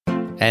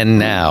And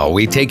now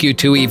we take you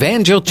to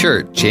Evangel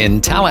Church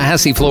in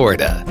Tallahassee,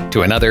 Florida,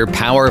 to another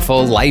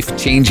powerful,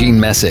 life-changing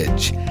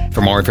message. For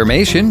more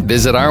information,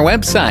 visit our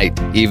website,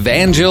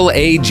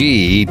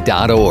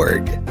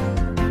 evangelag.org.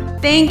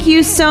 Thank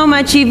you so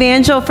much,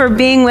 Evangel, for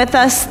being with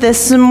us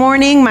this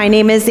morning. My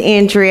name is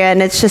Andrea, and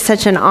it's just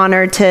such an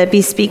honor to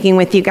be speaking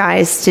with you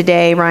guys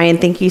today. Ryan,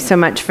 thank you so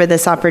much for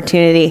this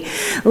opportunity.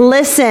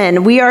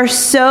 Listen, we are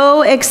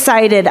so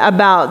excited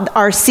about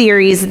our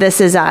series,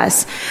 This Is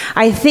Us.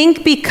 I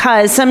think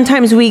because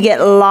sometimes we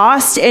get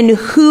lost in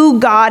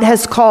who God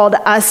has called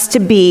us to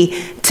be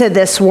to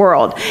this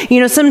world. You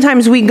know,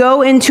 sometimes we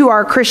go into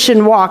our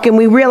Christian walk and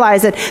we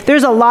realize that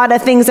there's a lot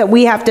of things that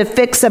we have to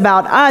fix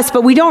about us,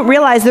 but we don't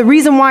realize the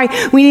reason why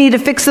we need to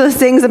fix those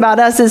things about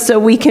us is so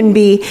we can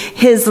be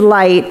His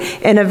light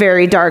in a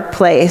very dark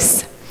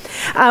place.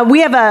 We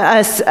have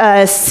a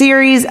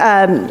series,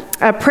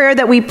 a prayer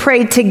that we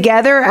prayed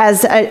together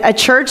as a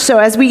church. So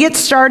as we get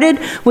started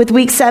with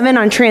week 7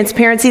 on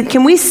transparency,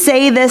 can we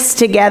say this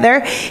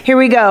together? Here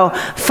we go.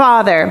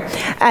 Father,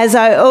 as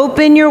I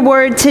open your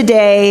word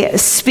today,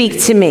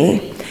 speak to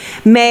me.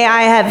 May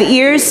I have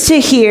ears to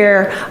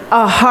hear,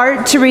 a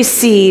heart to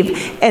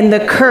receive, and the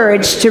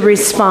courage to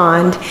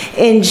respond.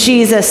 In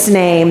Jesus'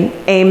 name,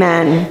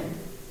 amen.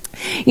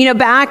 You know,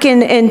 back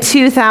in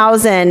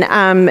 2000, in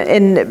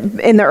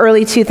the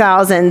early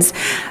 2000s,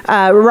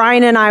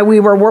 Ryan and I, we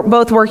were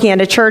both working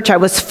at a church. I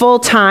was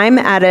full-time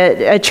at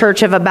a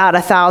church of about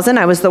 1,000.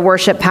 I was the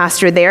worship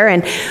pastor there,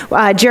 and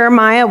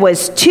Jeremiah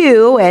was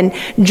 2, and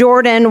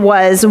Jordan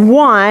was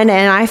 1,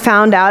 and I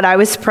found out I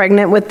was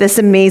pregnant with this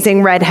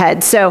amazing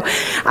redhead. So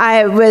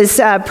I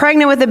was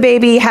pregnant with a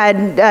baby,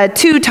 had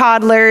 2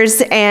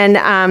 toddlers,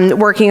 and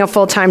working a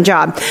full-time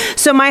job.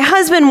 So my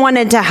husband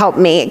wanted to help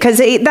me, because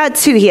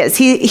that's who he is.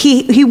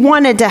 He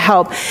wanted to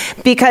help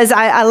because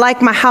I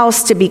like my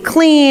house to be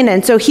clean,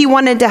 and so he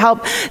wanted to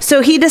help. So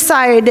he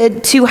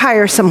decided to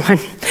hire someone.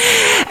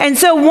 And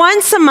so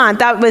once a month,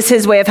 that was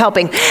his way of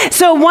helping.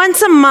 So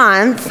once a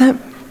month,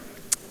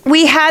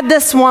 we had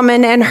this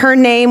woman, and her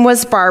name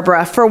was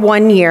Barbara, for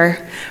 1 year.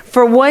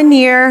 For 1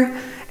 year.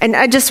 And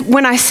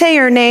when I say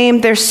her name,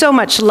 there's so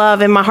much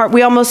love in my heart.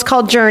 We almost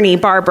called Journey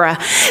Barbara.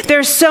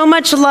 There's so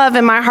much love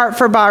in my heart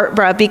for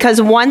Barbara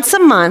because once a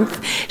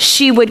month,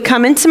 she would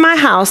come into my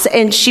house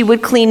and she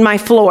would clean my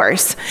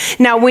floors.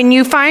 Now, when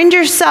you find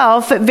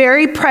yourself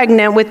very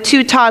pregnant with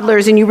 2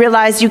 toddlers and you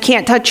realize you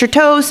can't touch your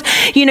toes,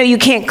 you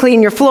can't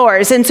clean your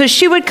floors. And so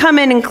she would come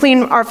in and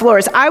clean our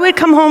floors. I would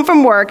come home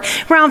from work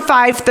around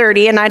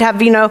 5:30 and I'd have,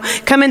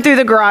 come in through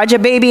the garage, a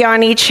baby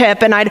on each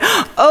hip, and I'd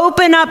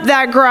open up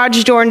that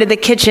garage door into the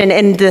kitchen,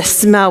 and the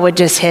smell would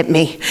just hit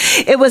me.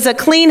 It was a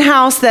clean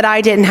house that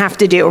I didn't have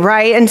to do,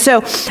 right? And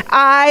so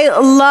I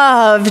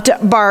loved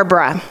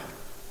Barbara.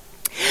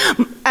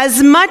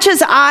 As much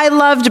as I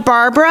loved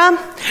Barbara,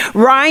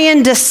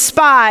 Ryan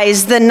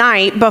despised the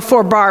night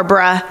before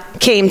Barbara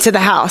came to the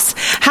house.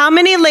 How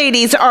many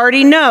ladies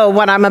already know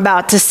what I'm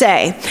about to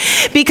say?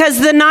 Because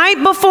the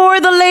night before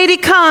the lady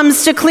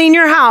comes to clean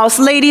your house,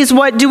 ladies,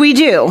 what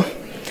do?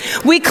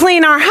 We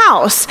clean our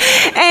house.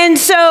 And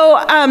so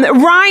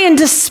Ryan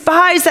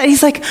despised that.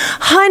 He's like,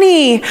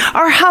 honey,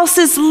 our house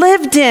is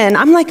lived in.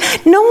 I'm like,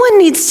 no one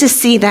needs to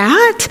see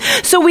that.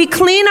 So we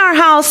clean our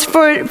house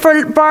for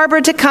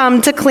Barbara to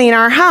come to clean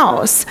our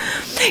house.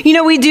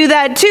 We do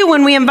that too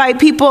when we invite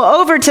people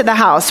over to the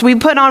house. We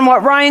put on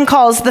what Ryan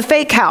calls the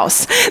fake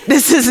house.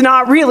 This is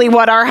not really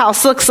what our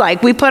house looks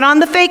like. We put on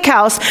the fake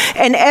house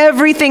and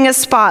everything is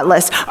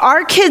spotless.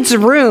 Our kids'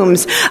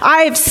 rooms,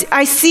 I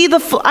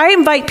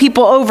invite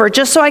people over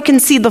just so I can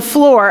see the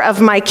floor of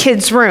my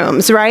kids'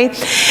 rooms, right?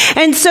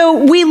 And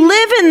so we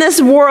live in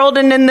this world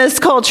and in this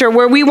culture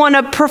where we want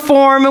to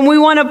perform and we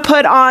want to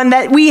put on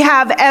that we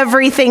have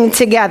everything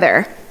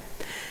together.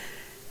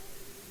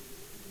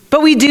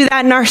 But we do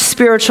that in our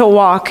spiritual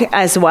walk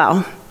as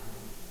well.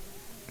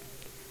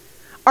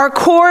 Our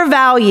core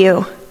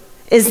value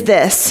is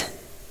this.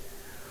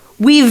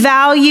 We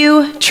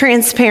value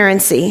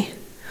transparency.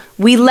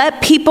 We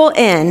let people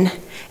in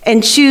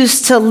and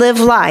choose to live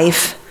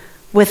life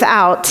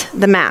without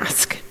the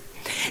mask.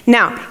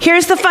 Now,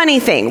 here's the funny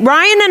thing.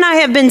 Ryan and I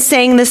have been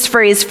saying this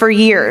phrase for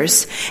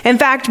years. In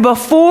fact,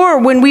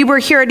 when we were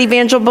here at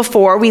Evangel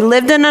before, we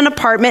lived in an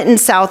apartment in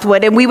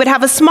Southwood, and we would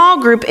have a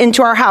small group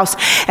into our house.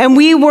 And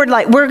we were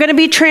like, we're going to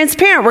be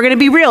transparent. We're going to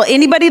be real.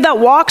 Anybody that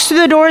walks through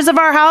the doors of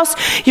our house,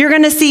 you're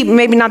going to see,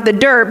 maybe not the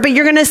dirt, but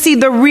you're going to see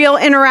the real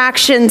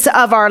interactions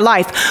of our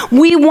life.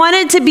 We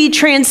wanted to be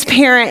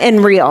transparent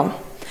and real.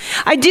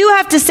 I do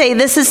have to say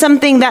this is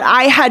something that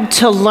I had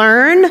to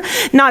learn,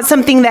 not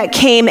something that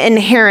came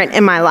inherent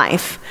in my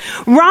life.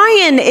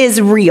 Ryan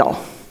is real.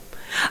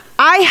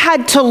 I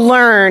had to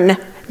learn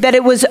that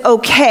it was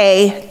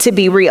okay to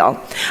be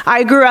real.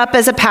 I grew up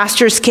as a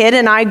pastor's kid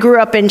and I grew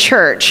up in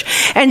church.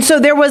 And so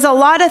there was a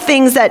lot of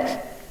things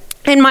that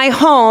in my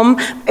home,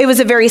 it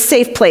was a very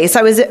safe place.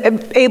 I was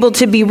able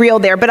to be real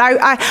there. But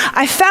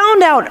I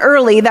found out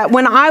early that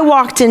when I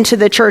walked into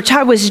the church,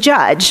 I was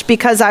judged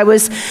because I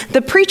was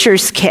the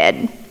preacher's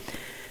kid.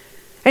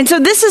 And so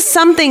this is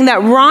something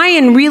that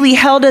Ryan really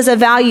held as a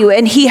value,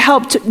 and he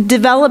helped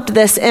develop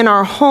this in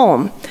our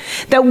home,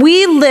 that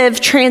we live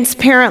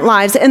transparent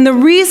lives. And the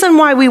reason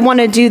why we want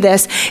to do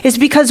this is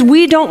because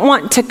we don't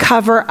want to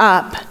cover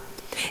up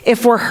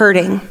if we're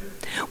hurting.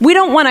 We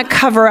don't want to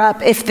cover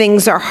up if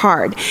things are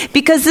hard,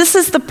 because this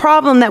is the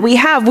problem that we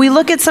have. We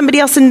look at somebody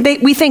else and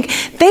we think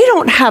they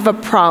don't have a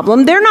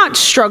problem. They're not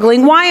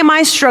struggling. Why am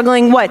I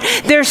struggling? What?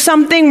 There's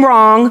something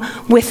wrong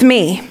with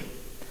me.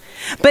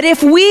 But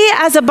if we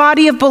as a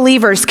body of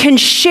believers can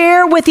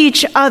share with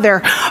each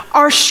other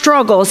our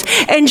struggles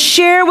and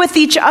share with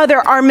each other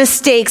our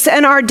mistakes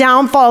and our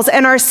downfalls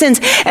and our sins,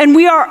 and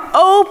we are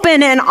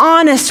open and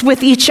honest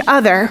with each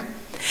other,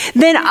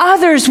 then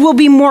others will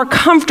be more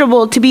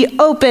comfortable to be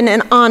open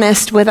and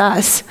honest with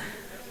us.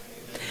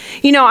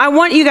 You know, I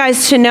want you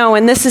guys to know,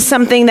 and this is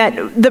something that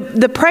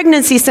the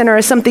pregnancy center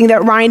is something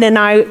that Ryan and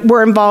I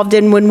were involved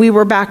in when we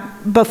were back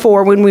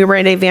before, when we were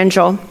at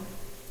Evangel.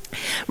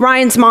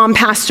 Ryan's mom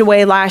passed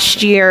away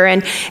last year,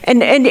 and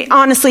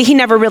honestly, he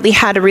never really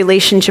had a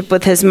relationship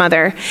with his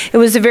mother. It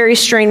was a very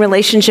strained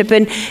relationship,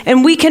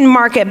 and we can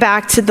mark it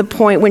back to the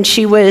point when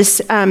she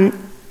was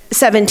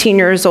 17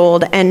 years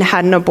old and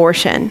had an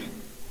abortion.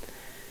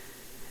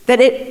 That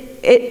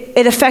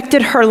it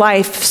affected her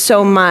life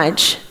so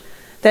much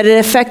that it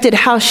affected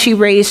how she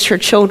raised her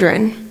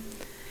children.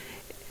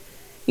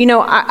 You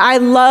know, I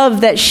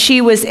love that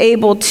she was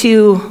able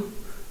to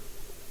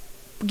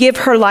give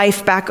her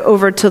life back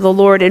over to the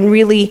Lord and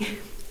really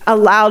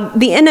allowed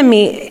the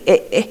enemy,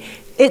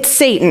 it's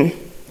Satan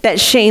that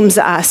shames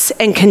us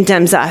and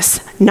condemns us,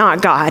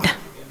 not God.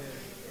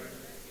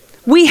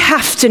 We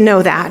have to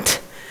know that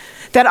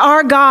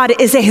our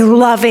God is a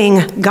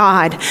loving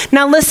God.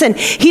 Now listen,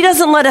 he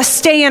doesn't let us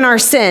stay in our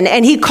sin,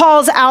 and he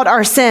calls out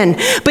our sin,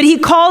 but he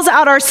calls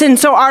out our sin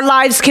so our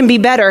lives can be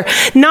better,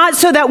 not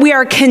so that we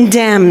are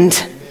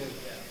condemned.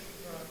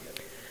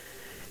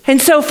 And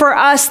so for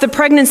us, the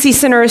pregnancy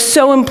center is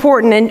so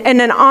important,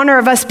 and in honor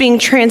of us being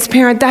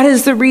transparent, that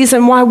is the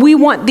reason why we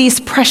want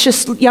these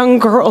precious young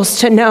girls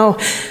to know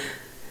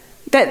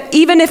that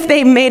even if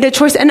they made a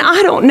choice, and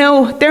I don't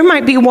know, there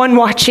might be one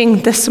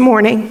watching this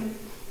morning.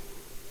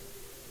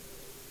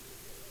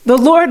 The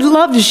Lord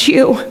loves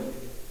you,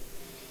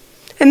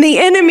 and the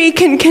enemy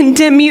can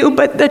condemn you,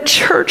 but the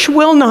church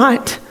will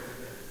not.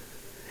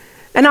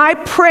 And I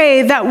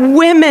pray that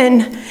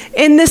women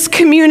in this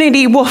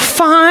community will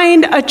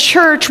find a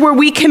church where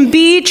we can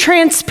be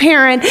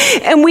transparent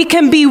and we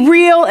can be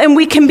real and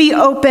we can be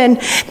open,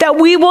 that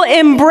we will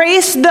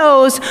embrace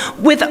those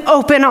with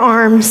open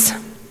arms.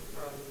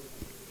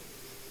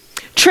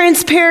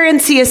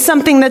 Transparency is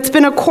something that's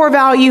been a core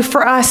value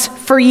for us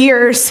for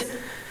years.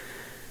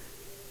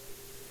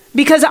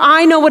 Because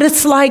I know what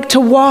it's like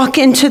to walk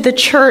into the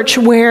church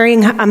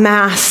wearing a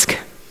mask,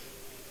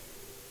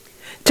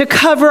 to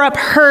cover up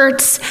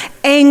hurts,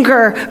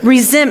 anger,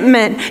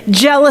 resentment,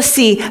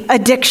 jealousy,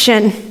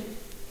 addiction.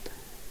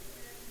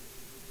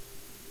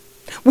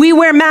 We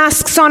wear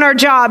masks on our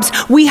jobs.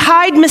 We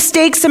hide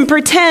mistakes and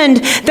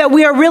pretend that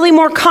we are really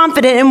more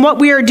confident in what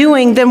we are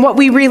doing than what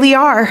we really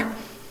are.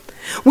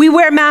 We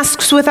wear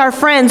masks with our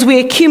friends. We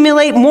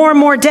accumulate more and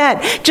more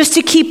debt just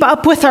to keep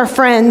up with our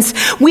friends.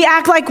 We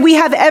act like we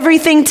have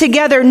everything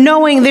together,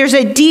 knowing there's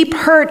a deep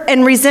hurt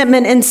and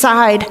resentment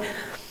inside.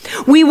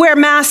 We wear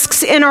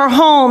masks in our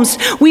homes.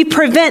 We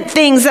pretend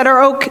things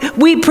are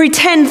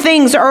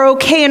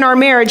okay in our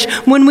marriage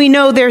when we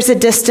know there's a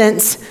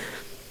distance.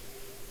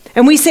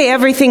 And we say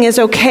everything is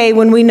okay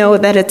when we know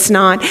that it's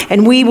not.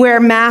 And we wear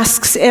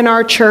masks in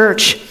our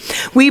church.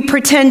 We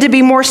pretend to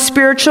be more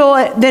spiritual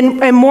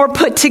and more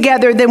put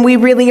together than we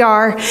really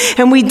are.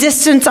 And we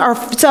distance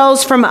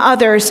ourselves from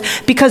others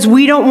because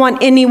we don't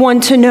want anyone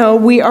to know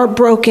we are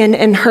broken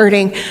and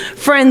hurting.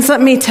 Friends,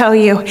 let me tell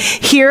you,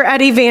 here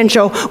at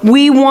Evangel,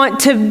 we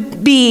want to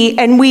be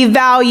and we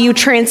value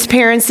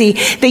transparency.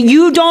 That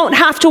you don't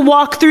have to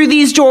walk through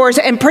these doors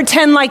and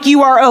pretend like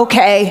you are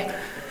okay.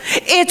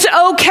 It's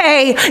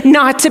okay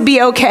not to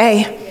be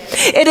okay.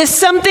 It is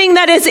something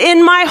that is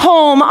in my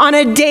home on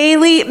a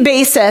daily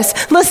basis.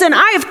 Listen,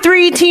 I have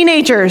 3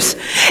 teenagers.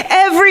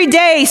 Every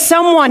day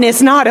someone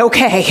is not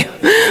okay.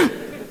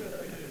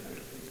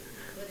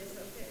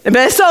 But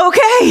it's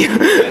okay.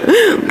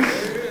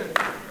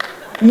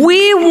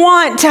 We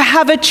want to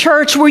have a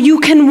church where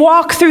you can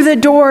walk through the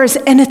doors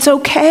and it's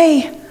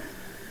okay.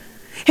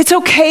 It's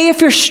okay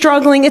if you're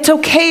struggling. It's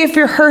okay if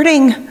you're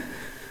hurting.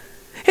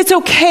 It's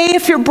okay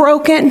if you're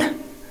broken.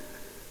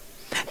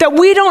 That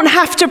we don't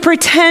have to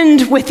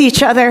pretend with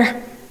each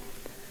other.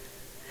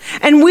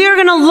 And we are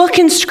going to look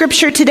in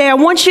Scripture today. I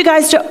want you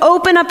guys to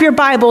open up your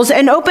Bibles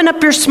and open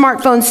up your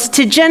smartphones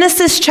to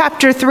Genesis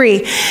chapter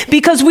 3.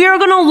 Because we are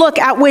going to look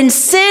at when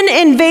sin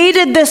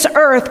invaded this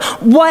earth,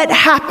 what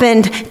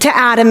happened to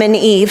Adam and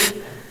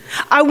Eve.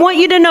 I want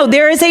you to know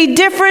there is a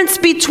difference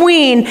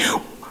between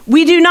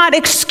we do not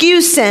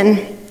excuse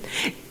sin.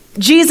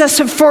 Jesus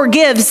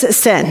forgives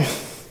sin.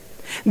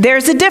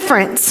 There's a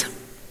difference.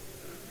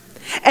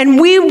 And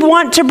we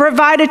want to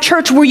provide a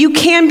church where you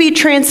can be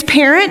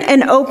transparent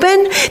and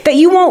open, that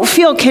you won't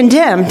feel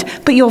condemned,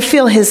 but you'll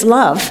feel his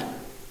love.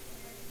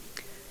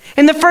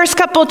 In the first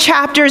couple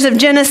chapters of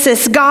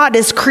Genesis, God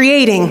is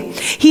creating.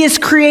 He is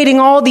creating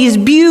all these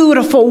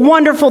beautiful,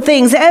 wonderful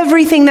things,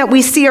 everything that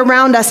we see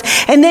around us.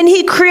 And then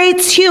he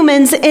creates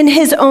humans in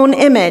his own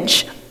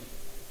image.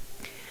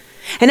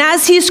 And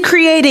as he's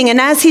creating and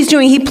as he's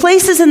doing, he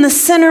places in the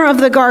center of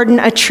the garden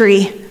a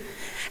tree.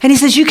 And he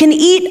says, you can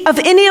eat of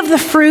any of the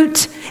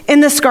fruit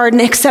in this garden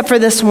except for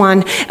this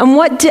one. And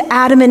what did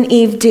Adam and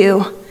Eve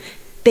do?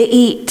 They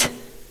eat.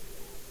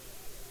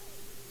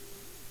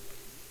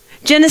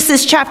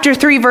 Genesis chapter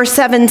 3 verse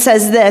 7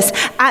 says this,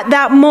 at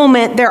that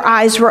moment their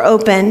eyes were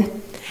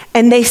open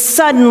and they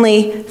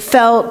suddenly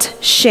felt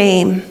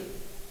shame.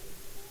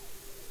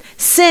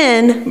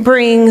 Sin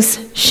brings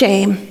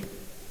shame.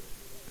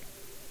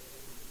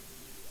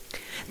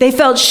 They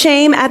felt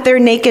shame at their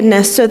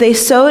nakedness, so they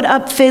sewed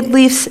up fig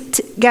leaves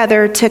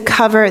together to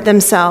cover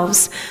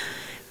themselves.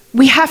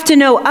 We have to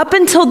know, up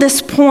until this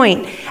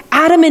point,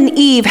 Adam and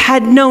Eve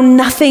had known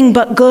nothing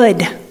but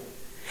good.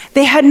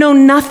 They had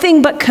known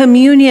nothing but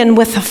communion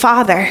with the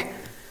Father.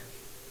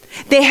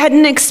 They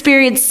hadn't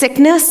experienced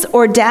sickness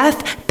or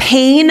death,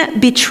 pain,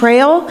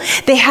 betrayal.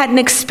 They hadn't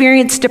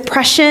experienced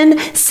depression,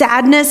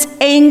 sadness,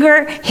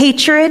 anger,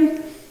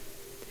 hatred.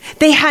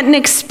 They hadn't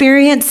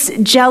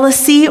experienced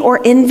jealousy or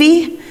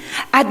envy.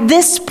 At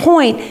this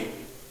point,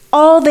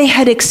 all they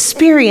had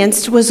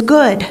experienced was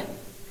good.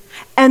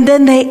 And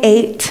then they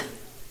ate.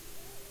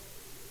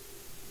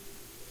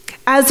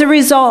 As a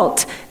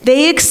result,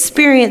 they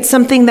experienced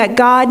something that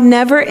God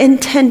never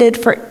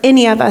intended for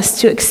any of us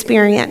to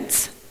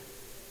experience.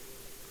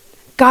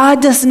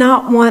 God does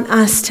not want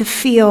us to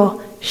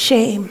feel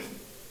shame.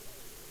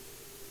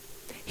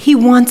 He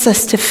wants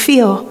us to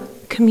feel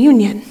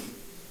communion.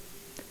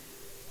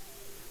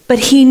 But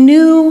he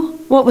knew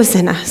what was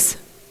in us,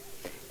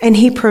 and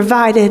he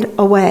provided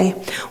a way.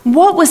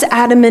 What was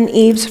Adam and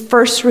Eve's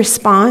first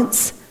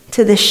response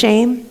to the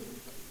shame?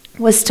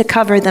 Was to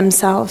cover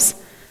themselves.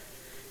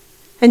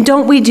 And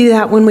don't we do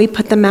that when we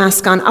put the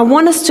mask on? I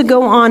want us to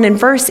go on in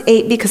verse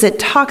 8 because it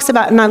talks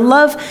about, and I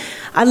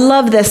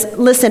love this.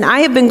 Listen, I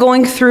have been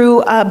going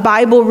through a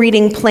Bible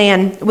reading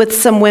plan with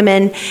some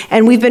women,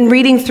 and we've been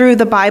reading through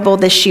the Bible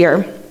this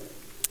year.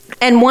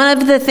 And one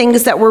of the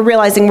things that we're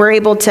realizing, we're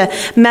able to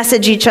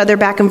message each other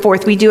back and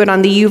forth. We do it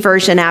on the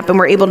YouVersion app, and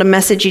we're able to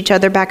message each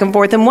other back and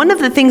forth. And one of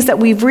the things that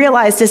we've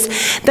realized is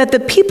that the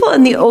people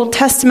in the Old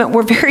Testament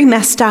were very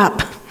messed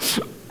up.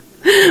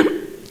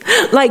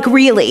 Like,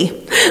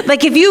 really.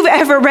 Like, if you've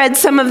ever read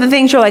some of the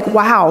things, you're like,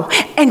 wow.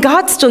 And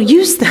God still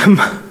used them.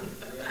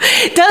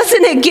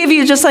 Doesn't it give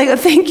you just like, oh,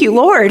 thank you,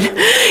 Lord?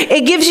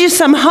 It gives you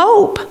some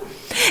hope.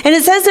 And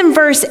it says in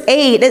verse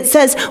 8, it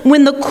says,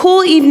 when the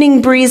cool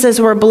evening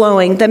breezes were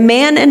blowing, the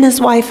man and his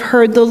wife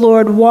heard the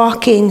Lord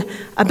walking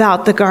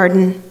about the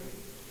garden.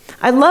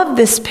 I love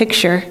this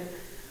picture.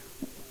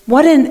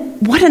 What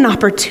an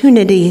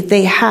opportunity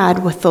they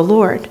had with the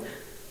Lord.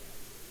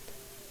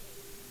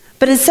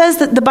 But it says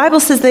that the Bible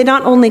says they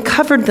not only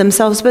covered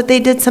themselves, but they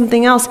did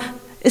something else.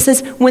 It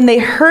says when they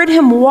heard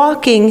him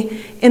walking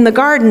in the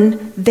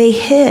garden, they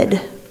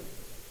hid.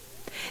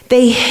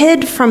 They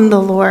hid from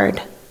the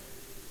Lord.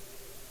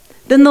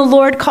 Then the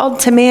Lord called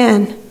to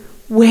man,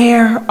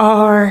 where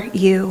are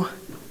you?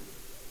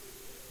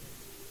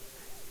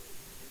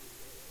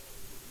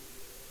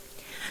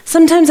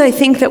 Sometimes I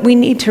think that we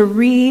need to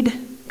read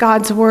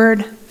God's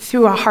word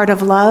through a heart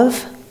of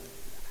love.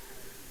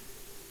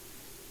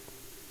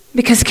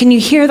 Because can you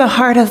hear the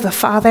heart of the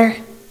Father?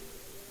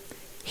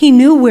 He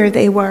knew where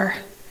they were.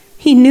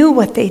 He knew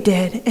what they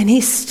did, and he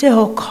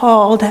still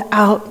called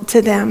out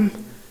to them.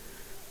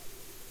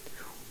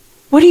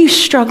 What are you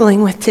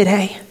struggling with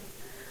today?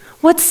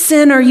 What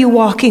sin are you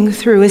walking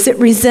through? Is it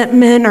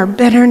resentment or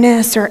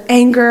bitterness or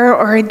anger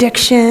or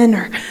addiction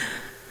or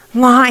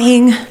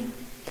lying?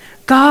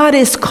 God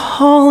is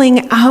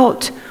calling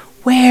out,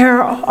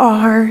 where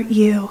are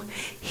you?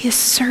 He is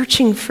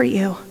searching for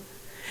you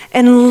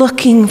and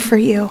looking for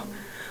you.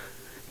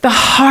 The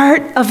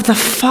heart of the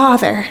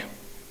Father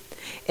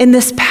in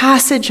this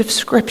passage of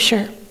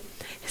Scripture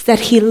is that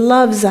he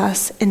loves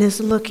us and is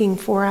looking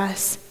for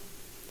us.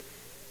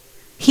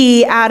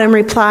 He, Adam,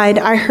 replied,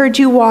 I heard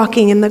you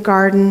walking in the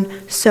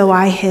garden, so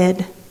I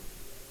hid.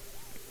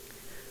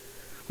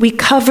 We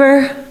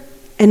cover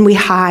and we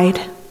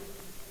hide.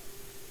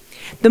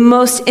 The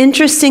most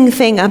interesting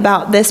thing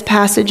about this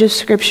passage of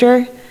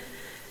Scripture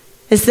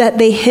is that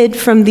they hid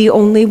from the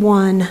only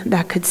one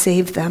that could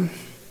save them.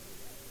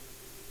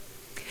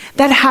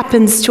 That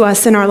happens to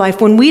us in our life.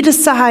 When we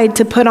decide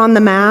to put on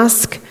the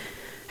mask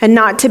and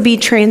not to be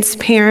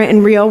transparent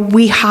and real,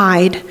 we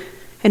hide,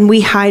 and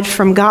we hide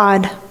from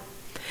God.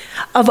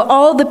 Of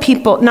all the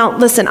people, now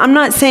listen, I'm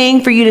not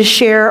saying for you to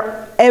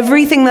share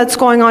everything that's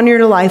going on in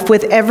your life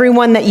with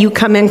everyone that you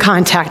come in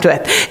contact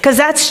with, because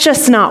that's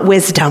just not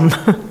wisdom.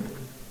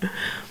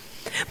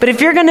 But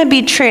if you're going to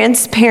be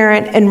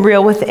transparent and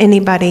real with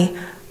anybody,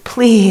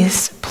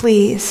 please,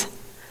 please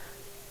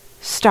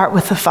start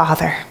with the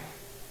Father.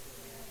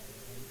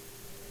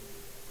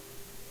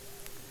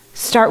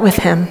 Start with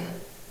him.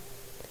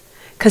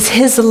 Because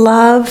his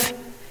love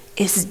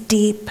is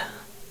deep.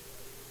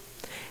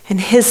 And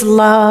his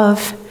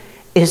love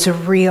is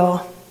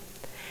real.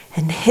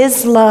 And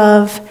his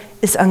love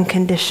is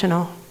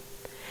unconditional.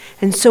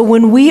 And so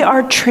when we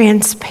are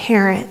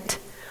transparent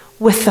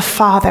with the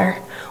Father,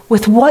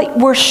 with what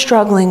we're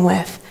struggling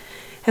with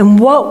and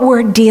what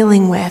we're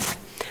dealing with,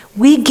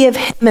 we give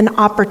him an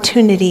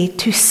opportunity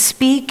to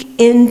speak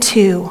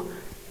into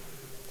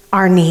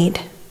our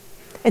need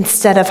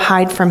instead of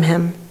hide from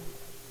him.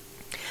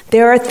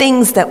 There are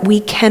things that we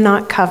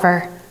cannot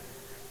cover.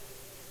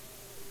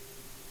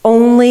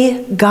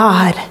 Only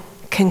God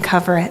can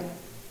cover it.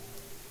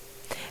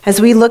 As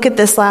we look at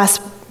this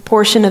last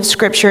portion of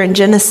scripture in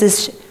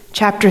Genesis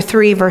chapter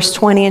 3, verse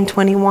 20 and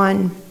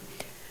 21,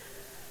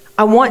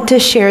 I want to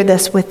share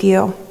this with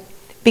you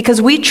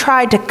because we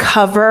try to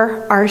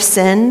cover our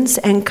sins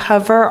and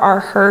cover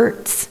our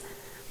hurts.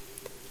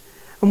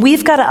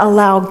 We've got to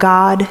allow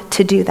God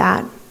to do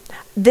that.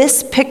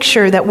 This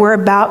picture that we're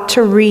about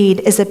to read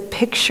is a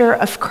picture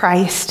of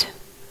Christ.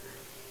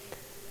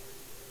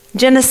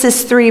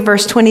 Genesis 3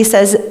 verse 20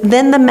 says,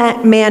 "Then the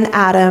man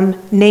Adam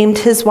named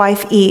his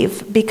wife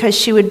Eve because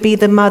she would be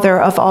the mother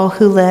of all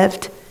who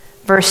lived."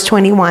 Verse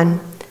 21,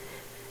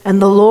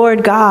 "And the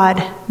Lord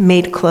God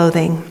made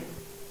clothing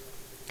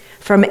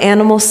from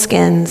animal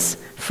skins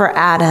for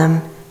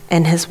Adam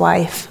and his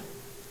wife.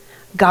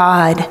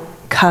 God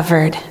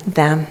covered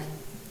them."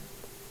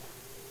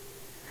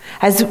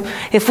 As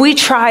if we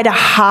try to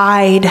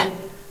hide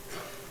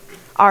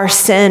our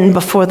sin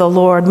before the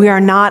Lord, we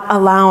are not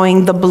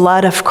allowing the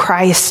blood of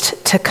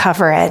Christ to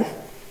cover it.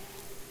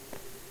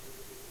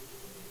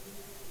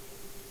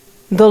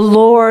 The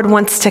Lord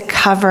wants to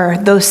cover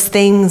those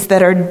things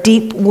that are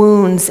deep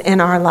wounds in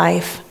our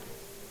life.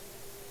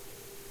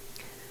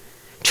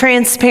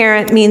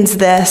 Transparent means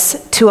this: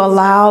 to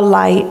allow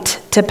light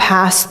to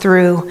pass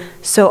through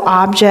so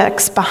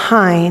objects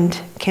behind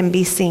can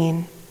be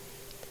seen.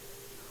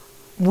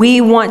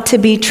 We want to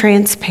be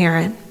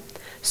transparent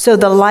so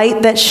the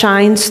light that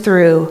shines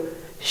through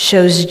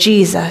shows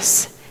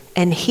Jesus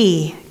and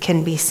he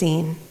can be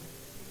seen.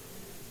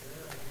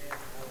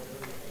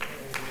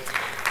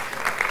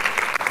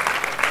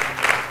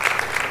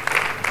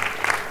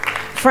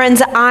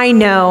 Friends, I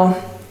know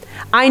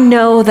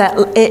that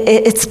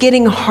it's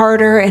getting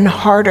harder and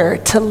harder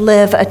to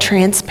live a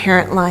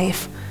transparent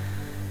life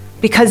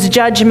because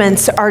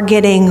judgments are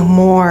getting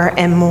more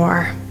and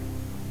more.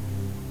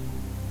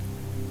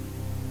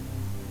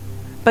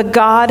 But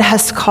God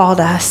has called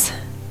us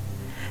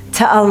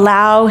to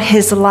allow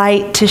his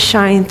light to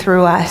shine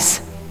through us,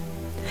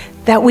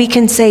 that we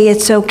can say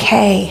it's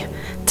okay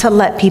to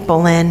let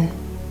people in.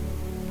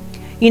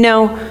 You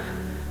know,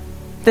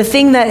 the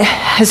thing that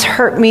has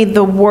hurt me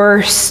the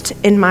worst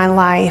in my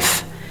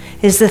life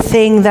is the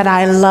thing that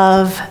I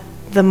love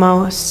the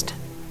most.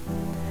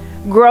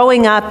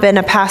 Growing up in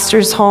a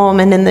pastor's home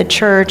and in the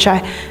church,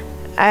 I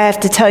have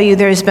to tell you,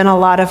 there's been a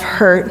lot of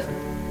hurt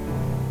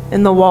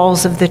in the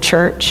walls of the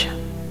church.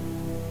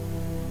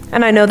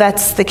 And I know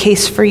that's the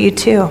case for you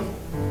too.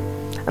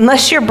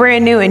 Unless you're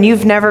brand new and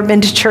you've never been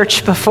to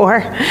church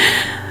before.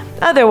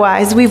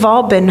 Otherwise, we've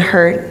all been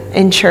hurt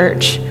in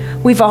church.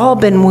 We've all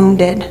been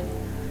wounded.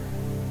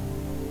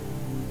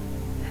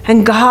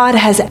 And God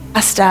has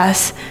asked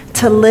us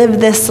to live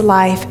this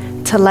life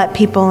to let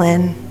people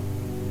in.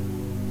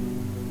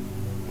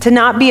 To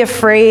not be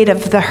afraid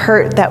of the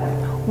hurt that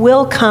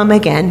will come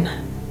again,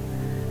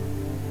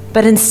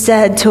 but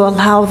instead to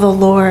allow the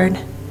Lord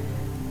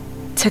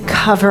to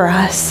cover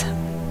us.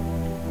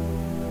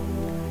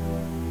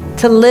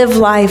 To live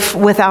life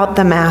without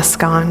the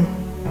mask on.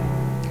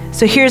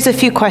 So here's a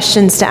few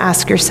questions to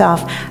ask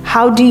yourself.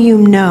 How do you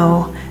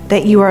know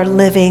that you are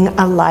living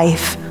a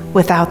life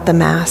without the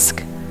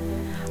mask?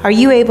 Are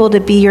you able to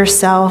be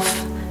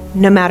yourself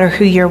no matter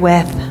who you're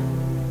with?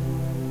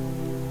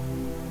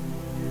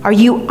 Are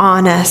you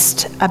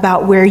honest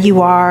about where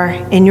you are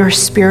in your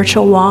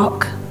spiritual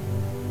walk?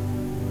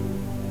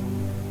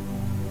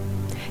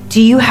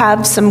 Do you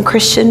have some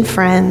Christian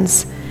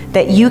friends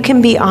that you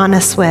can be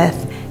honest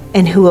with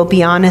and who will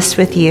be honest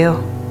with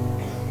you?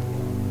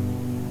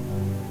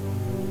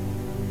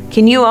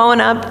 Can you own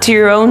up to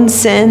your own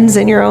sins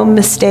and your own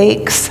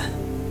mistakes?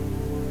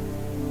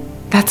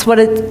 That's what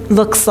it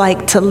looks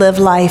like to live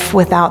life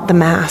without the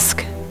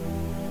mask.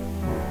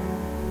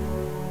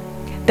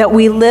 That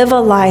we live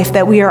a life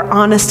that we are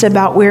honest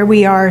about where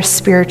we are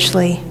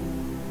spiritually.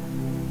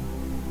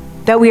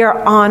 That we are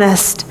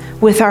honest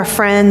with our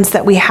friends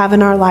that we have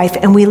in our life,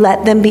 and we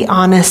let them be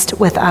honest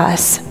with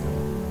us.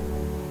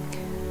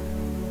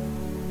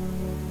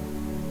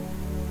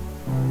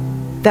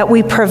 That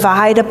we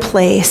provide a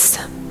place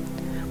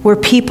where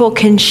people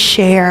can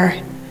share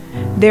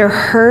their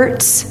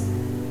hurts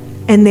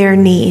and their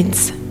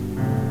needs.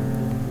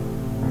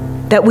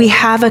 That we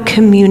have a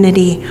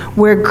community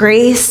where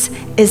grace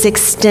is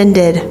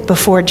extended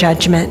before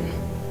judgment.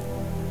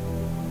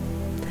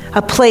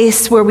 A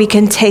place where we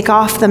can take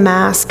off the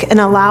mask and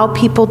allow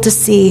people to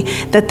see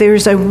that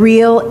there's a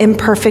real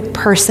imperfect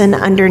person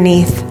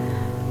underneath.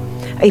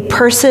 a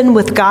person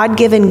with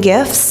God-given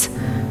gifts,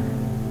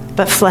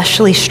 but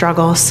fleshly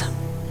struggles.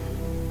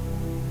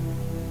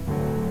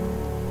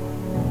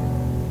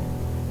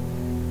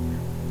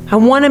 I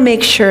want to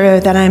make sure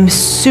that I'm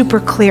super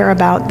clear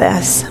about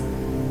this.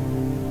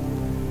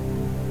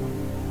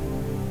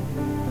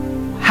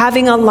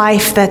 Having a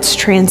life that's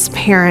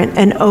transparent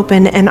and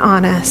open and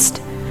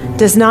honest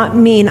does not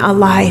mean a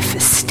life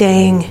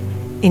staying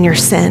in your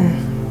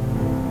sin.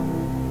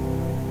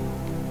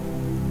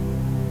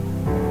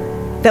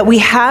 That we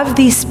have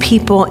these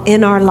people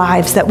in our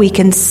lives that we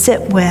can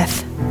sit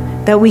with,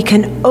 that we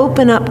can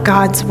open up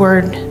God's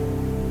word,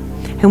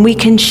 and we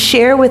can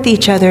share with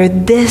each other,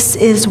 this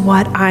is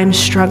what I'm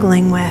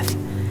struggling with.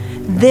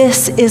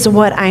 This is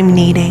what I'm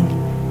needing.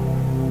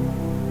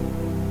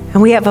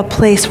 And we have a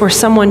place where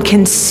someone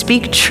can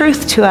speak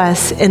truth to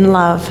us in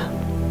love.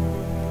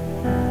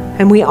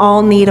 And we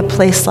all need a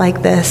place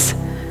like this.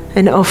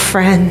 And oh,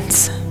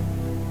 friends,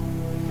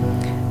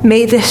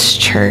 may this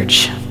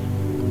church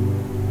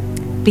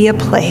be a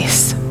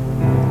place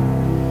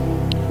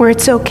where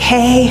it's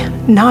okay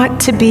not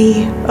to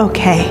be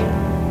okay.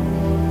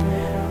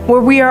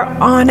 Where we are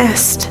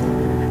honest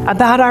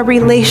about our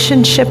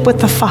relationship with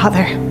the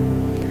Father.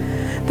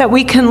 That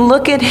we can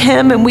look at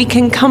him and we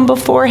can come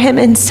before him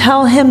and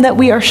tell him that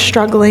we are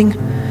struggling.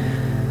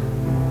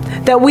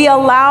 That we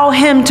allow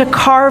him to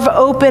carve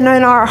open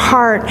in our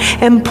heart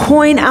and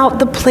point out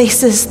the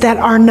places that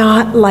are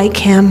not like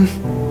him.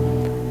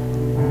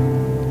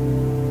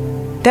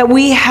 That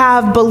we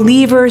have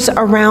believers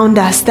around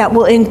us that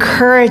will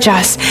encourage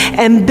us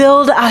and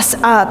build us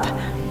up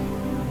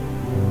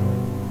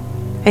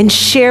and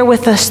share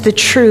with us the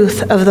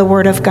truth of the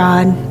Word of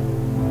God.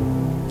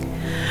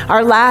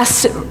 Our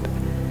last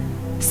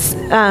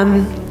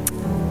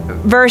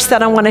verse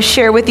that I want to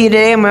share with you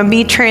today, I'm going to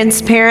be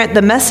transparent.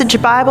 The Message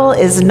Bible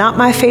is not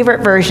my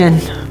favorite version,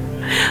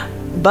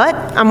 but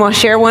I'm going to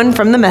share one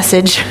from the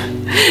Message.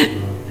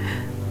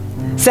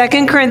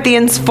 2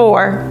 Corinthians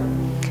 4.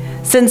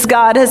 Since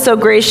God has so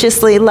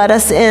graciously let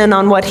us in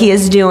on what he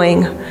is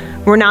doing,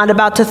 we're not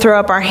about to throw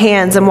up our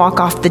hands and walk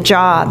off the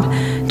job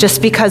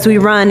just because we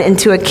run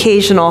into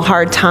occasional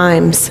hard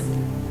times.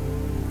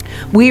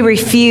 We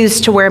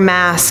refuse to wear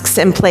masks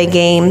and play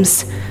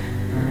games.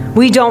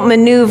 We don't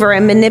maneuver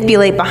and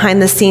manipulate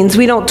behind the scenes.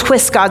 We don't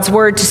twist God's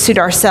word to suit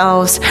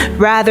ourselves.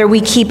 Rather, we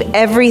keep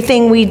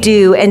everything we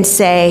do and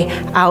say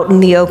out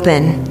in the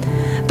open,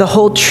 the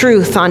whole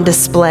truth on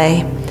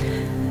display,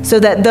 so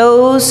that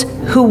those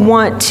who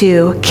want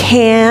to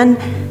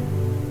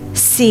can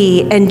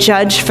see and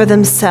judge for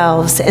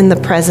themselves in the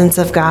presence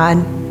of God.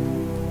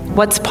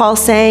 What's Paul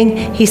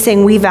saying? He's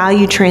saying we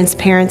value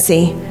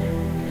transparency.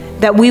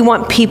 That we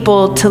want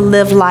people to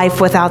live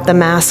life without the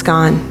mask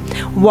on.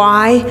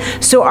 Why?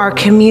 So our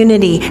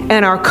community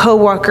and our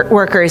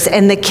co-workers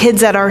and the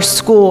kids at our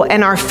school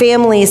and our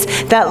families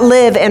that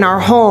live in our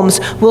homes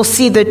will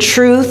see the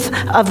truth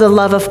of the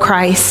love of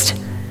Christ.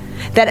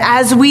 That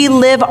as we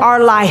live our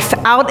life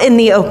out in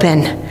the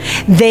open,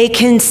 they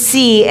can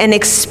see and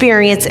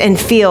experience and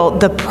feel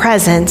the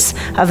presence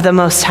of the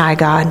Most High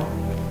God.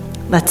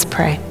 Let's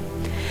pray.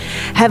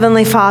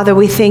 Heavenly Father,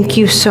 we thank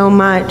you so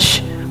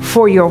much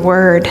for your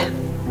word.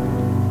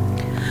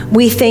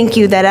 We thank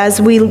you that as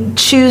we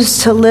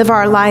choose to live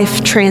our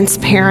life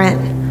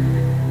transparent,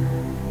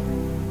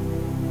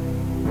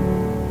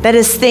 that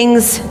is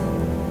things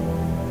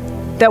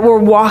that we're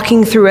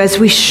walking through as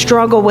we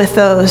struggle with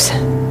those,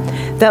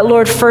 that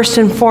Lord, first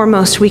and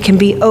foremost, we can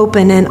be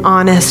open and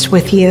honest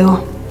with you.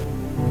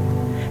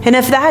 And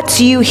if that's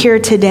you here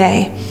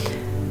today,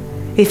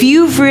 if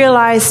you've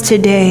realized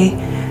today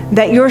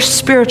that your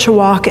spiritual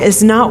walk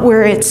is not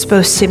where it's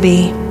supposed to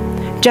be,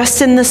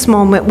 just in this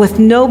moment with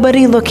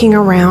nobody looking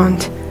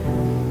around,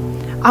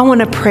 I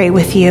want to pray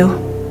with you.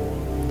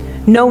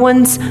 No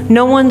one's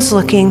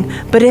looking,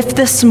 but if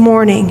this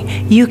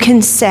morning you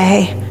can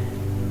say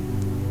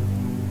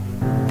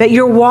that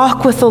your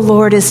walk with the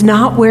Lord is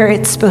not where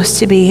it's supposed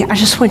to be, I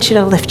just want you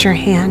to lift your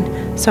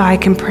hand so I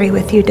can pray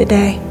with you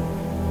today.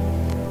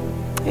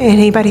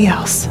 Anybody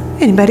else?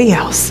 Anybody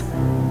else?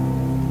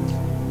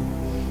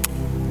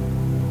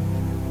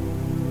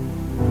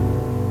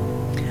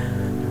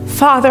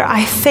 Father,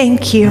 I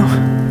thank you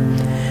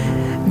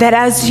that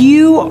as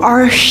you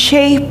are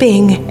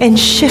shaping and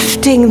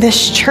shifting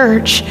this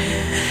church,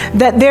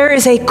 that there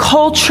is a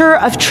culture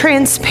of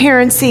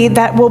transparency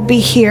that will be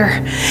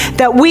here,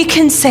 that we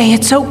can say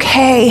it's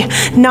okay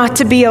not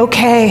to be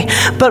okay,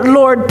 but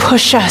Lord,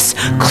 push us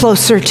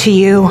closer to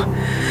you.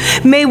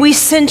 May we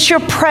sense your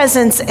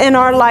presence in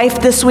our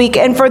life this week.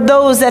 And for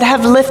those that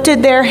have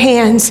lifted their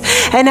hands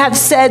and have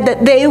said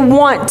that they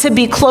want to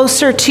be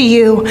closer to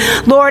you,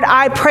 Lord,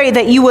 I pray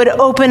that you would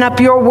open up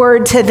your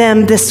word to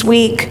them this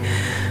week.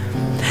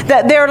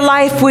 that their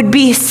life would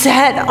be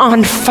set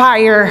on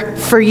fire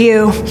for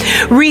you.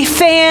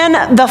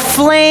 Refan the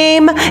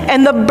flame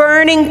and the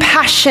burning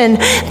passion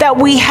that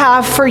we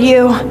have for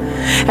you.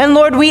 And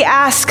Lord, we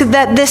ask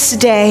that this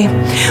day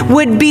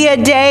would be a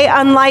day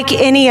unlike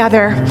any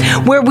other,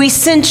 where we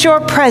sense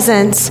your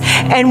presence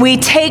and we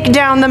take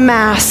down the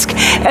mask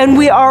and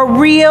we are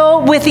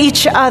real with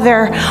each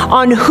other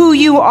on who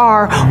you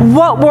are,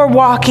 what we're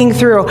walking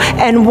through,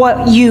 and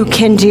what you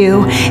can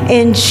do.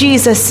 In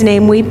Jesus'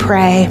 name we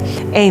pray.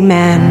 Amen.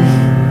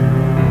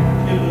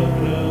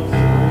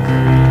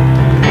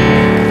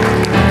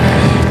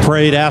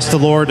 Prayed, asked the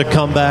Lord to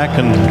come back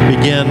and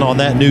begin on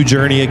that new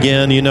journey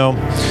again. You know,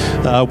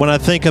 when I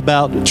think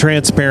about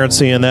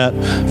transparency and that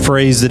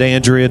phrase that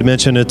Andrea had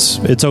mentioned,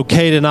 it's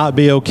okay to not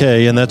be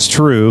okay, and that's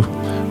true,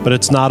 but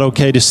it's not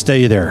okay to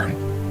stay there.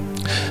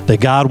 That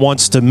God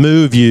wants to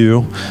move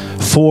you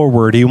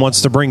forward. He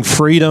wants to bring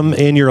freedom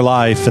in your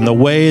life, and the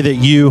way that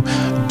you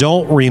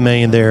don't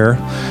remain there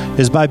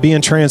is by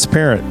being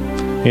transparent.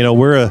 You know,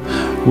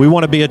 we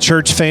want to be a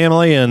church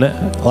family, and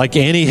like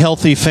any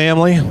healthy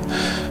family,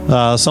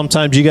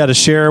 sometimes you got to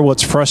share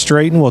what's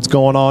frustrating, what's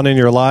going on in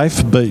your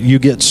life, but you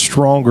get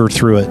stronger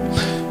through it.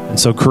 And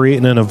so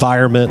creating an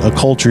environment, a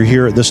culture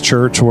here at this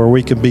church where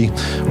we could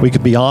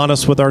be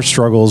honest with our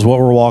struggles, what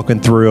we're walking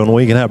through, and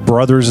we can have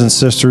brothers and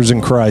sisters in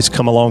Christ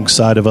come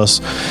alongside of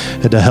us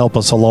and to help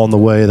us along the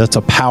way. That's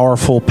a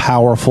powerful,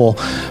 powerful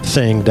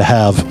thing to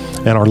have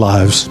in our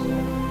lives.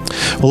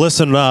 Well,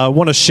 listen, I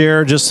want to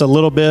share just a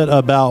little bit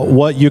about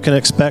what you can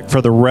expect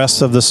for the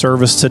rest of the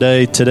service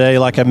today. Today,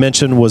 like I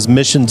mentioned, was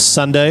Mission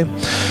Sunday.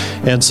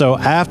 And so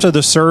after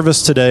the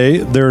service today,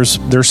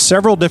 there's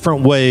several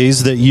different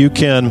ways that you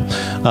can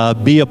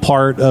be a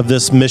part of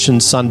this Mission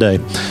Sunday.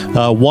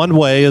 One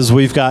way is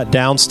we've got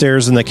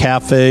downstairs in the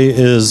cafe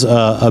is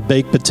a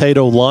baked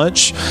potato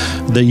lunch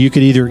that you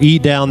could either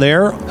eat down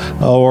there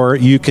or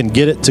you can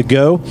get it to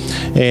go.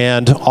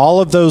 And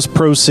all of those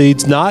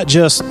proceeds, not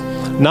just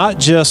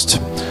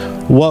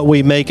what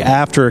we make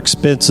after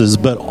expenses,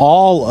 but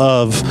all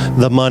of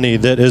the money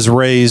that is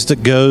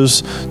raised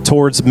goes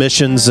towards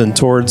missions and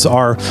towards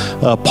our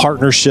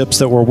partnerships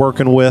that we're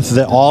working with.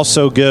 That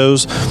also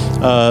goes,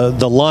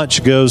 the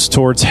lunch goes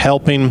towards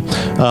helping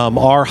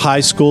our high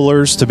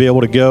schoolers to be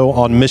able to go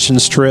on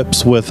missions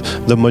trips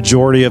with the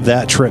majority of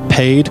that trip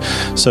paid.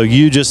 So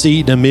you just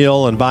eating a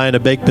meal and buying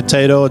a baked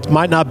potato, it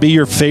might not be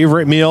your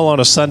favorite meal on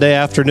a Sunday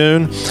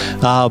afternoon,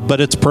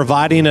 but it's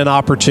providing an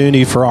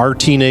opportunity for our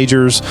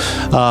teenagers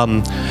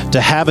to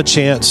have a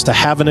chance to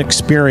have an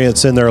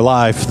experience in their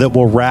life that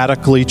will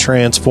radically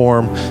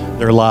transform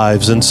their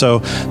lives. And so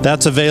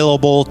that's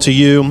available to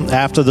you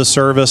after the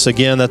service.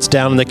 Again, that's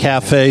down in the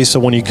cafe. So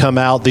when you come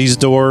out these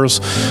doors,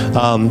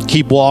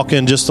 keep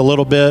walking just a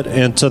little bit,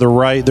 and to the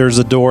right, there's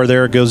a door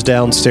there. It goes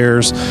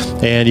downstairs,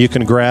 and you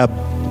can grab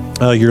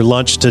your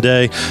lunch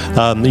today.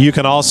 You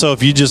can also,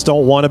 if you just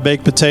don't want a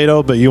baked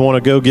potato, but you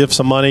want to go give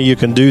some money, you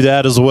can do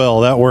that as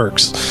well. That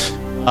works.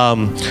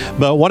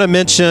 But I want to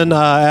mention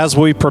as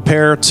we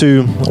prepare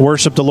to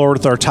worship the Lord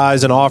with our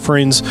tithes and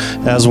offerings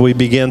as we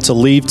begin to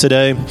leave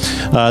today,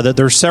 that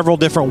there's several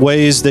different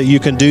ways that you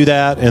can do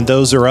that, and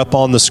those are up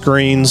on the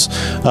screens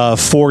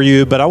for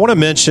you. But I want to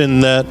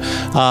mention that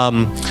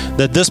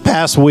that this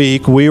past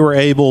week we were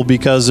able,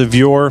 because of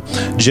your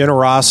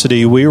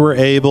generosity, we were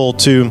able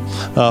to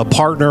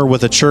partner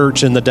with a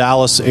church in the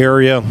Dallas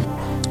area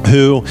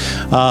who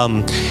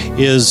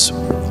is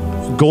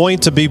going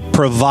to be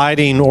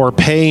providing or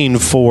paying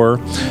for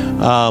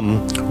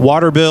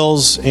water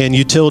bills and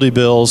utility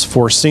bills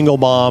for single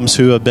moms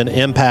who have been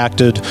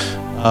impacted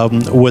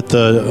with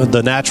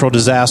the natural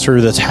disaster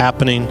that's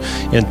happening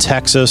in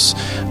Texas.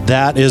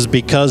 That is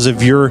because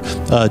of your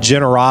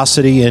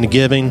generosity and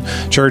giving.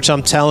 Church,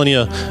 I'm telling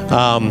you,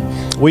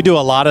 we do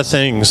a lot of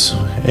things,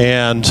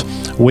 and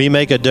we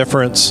make a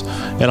difference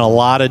in a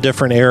lot of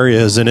different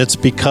areas, and it's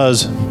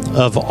because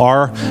of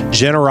our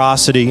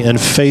generosity and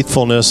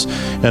faithfulness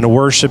and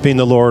worshiping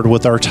the Lord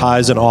with our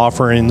tithes and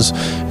offerings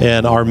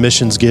and our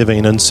missions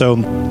giving. And so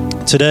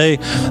today,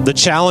 the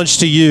challenge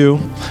to you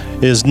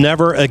is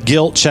never a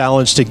guilt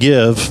challenge to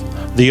give.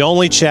 The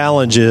only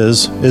challenge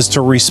is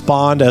to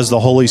respond as the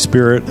Holy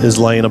Spirit is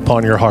laying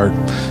upon your heart.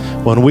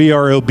 When we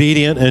are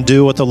obedient and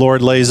do what the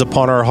Lord lays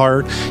upon our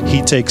heart,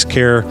 He takes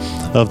care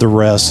of the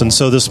rest. And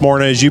so this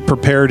morning, as you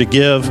prepare to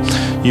give,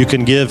 you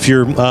can give if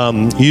you're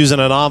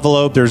using an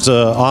envelope. There's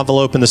an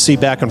envelope in the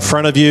seat back in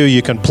front of you.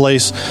 You can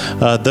place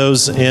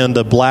those in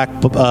the black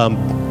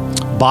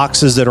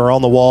boxes that are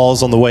on the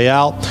walls on the way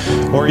out.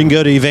 Or you can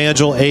go to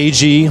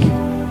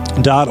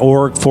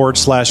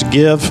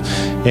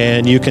evangelag.org/give,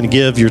 and you can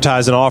give your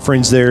tithes and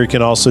offerings there. You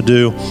can also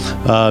do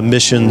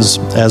missions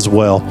as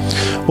well.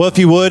 Well,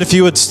 if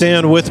you would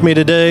stand with me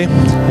today,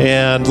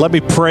 and let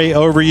me pray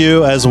over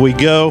you as we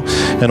go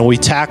and we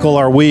tackle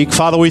our week.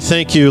 Father, we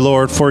thank you,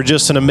 Lord, for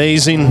just an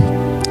amazing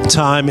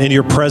time in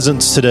your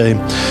presence today.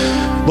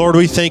 Lord,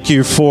 we thank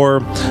you for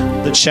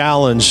the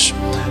challenge,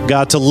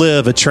 God, to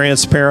live a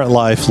transparent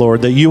life,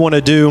 Lord, that you want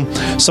to do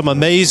some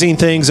amazing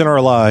things in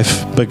our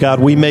life, but God,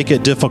 we make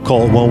it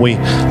difficult when we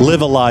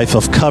live a life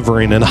of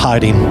covering and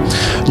hiding.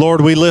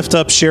 Lord, we lift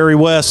up Sherry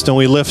West and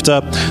we lift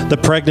up the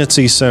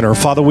Pregnancy Center.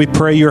 Father, we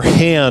pray your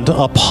hand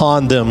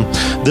upon them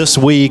this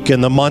week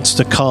and the months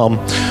to come.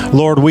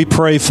 Lord, we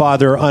pray,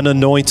 Father, an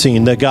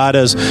anointing that God,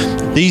 as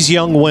these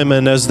young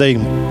women, as they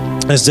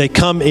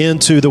come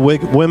into the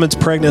Women's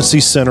Pregnancy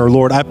Center,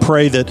 Lord, I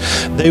pray that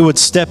they would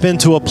step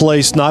into a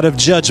place not of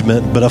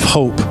judgment, but of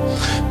hope.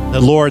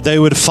 That, Lord, they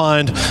would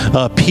find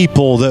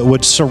people that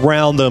would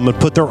surround them and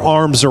put their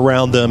arms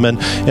around them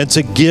and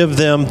to give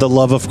them the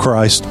love of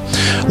Christ.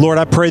 Lord,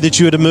 I pray that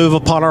you would move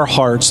upon our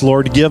hearts.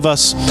 Lord, give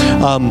us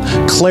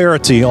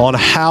clarity on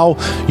how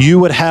you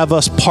would have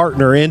us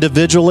partner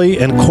individually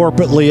and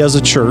corporately as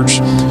a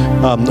church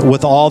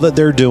with all that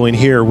they're doing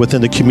here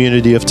within the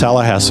community of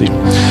Tallahassee.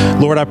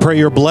 Lord, I pray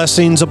your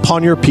blessings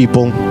upon your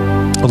people.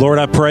 Lord,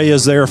 I pray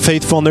as they are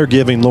faithful in their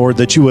giving, Lord,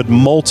 that you would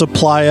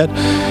multiply it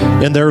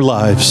in their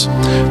lives.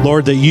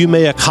 Lord, that you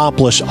may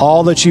accomplish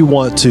all that you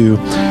want to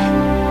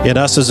in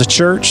us as a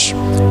church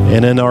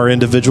and in our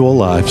individual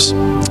lives.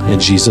 In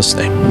Jesus'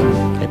 name,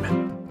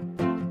 amen.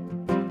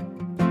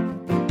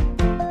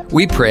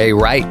 We pray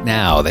right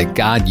now that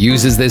God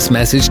uses this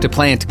message to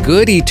plant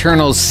good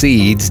eternal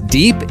seeds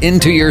deep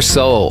into your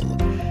soul.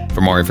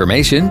 For more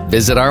information,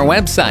 visit our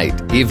website,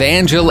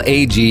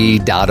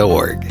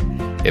 evangelag.org.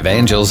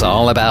 Evangel's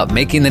all about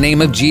making the name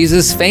of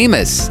Jesus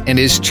famous and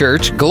his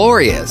church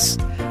glorious.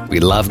 We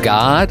love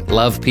God,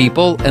 love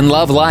people, and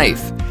love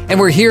life. And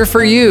we're here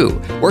for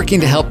you, working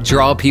to help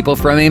draw people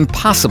from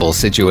impossible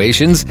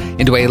situations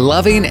into a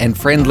loving and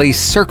friendly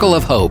circle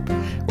of hope,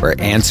 where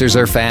answers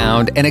are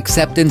found and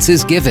acceptance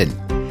is given.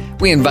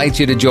 We invite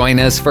you to join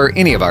us for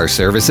any of our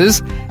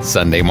services,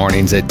 Sunday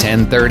mornings at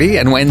 10:30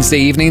 and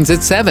Wednesday evenings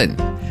at 7.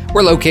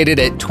 We're located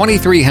at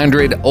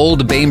 2300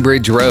 Old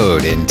Bainbridge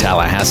Road in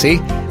Tallahassee.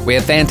 We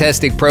have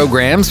fantastic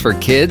programs for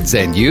kids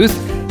and youth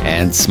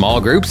and small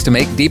groups to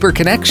make deeper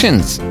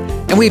connections.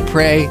 And we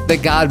pray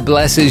that God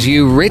blesses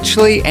you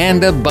richly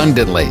and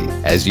abundantly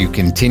as you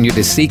continue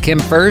to seek him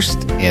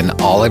first in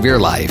all of your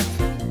life.